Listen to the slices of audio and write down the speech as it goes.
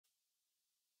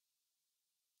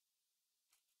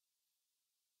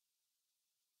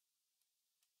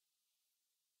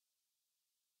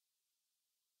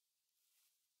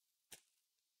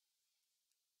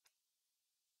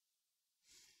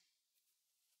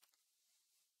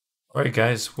All right,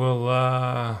 guys. Well,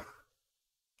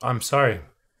 I'm sorry.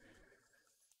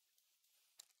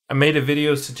 I made a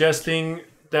video suggesting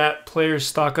that players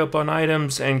stock up on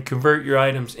items and convert your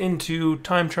items into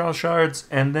time trial shards,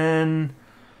 and then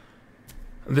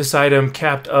this item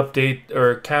capped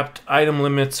item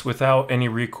limits without any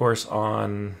recourse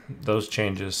on those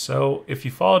changes. So if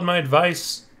you followed my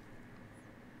advice,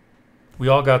 we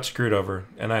all got screwed over,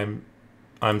 and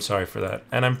I'm sorry for that.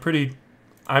 And I'm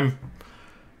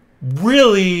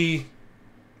really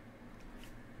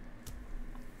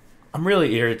I'm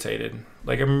really irritated.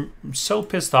 Like, I'm so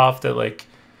pissed off that, like,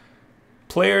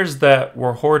 players that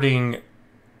were hoarding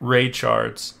raid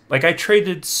shards, like, I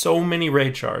traded so many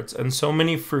raid shards and so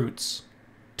many fruits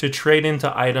to trade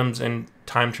into items and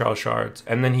time trial shards,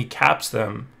 and then he caps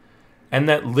them, and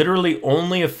that literally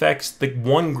only affects the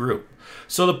one group.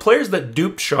 So the players that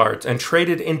duped shards and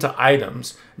traded into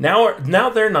items now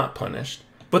they're not punished,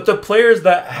 but the players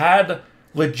that had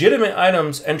legitimate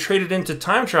items and traded into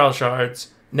time trial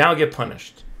shards now get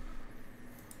punished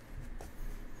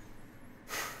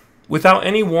without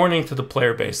any warning to the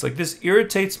player base. Like, this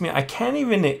irritates me. I can't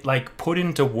even like put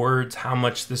into words how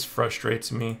much this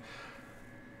frustrates me.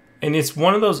 And it's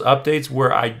one of those updates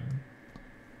where I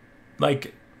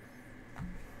like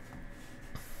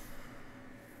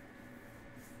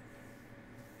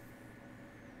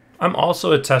I'm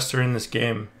also a tester in this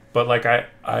game, but like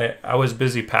I was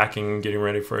busy packing and getting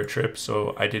ready for a trip,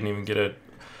 so I didn't even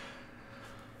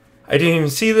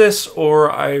see this, or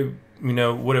I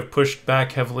would have pushed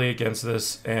back heavily against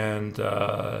this. And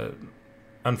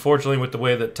unfortunately, with the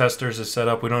way that testers is set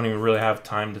up, we don't even really have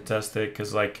time to test it,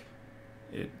 because like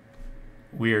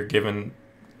we are given,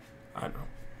 I don't know.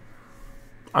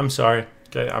 I'm sorry.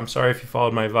 Okay, I'm sorry if you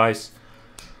followed my advice.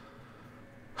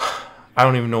 I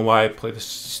don't even know why I play this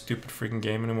stupid freaking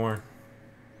game anymore.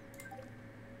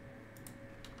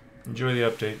 Enjoy the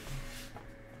update.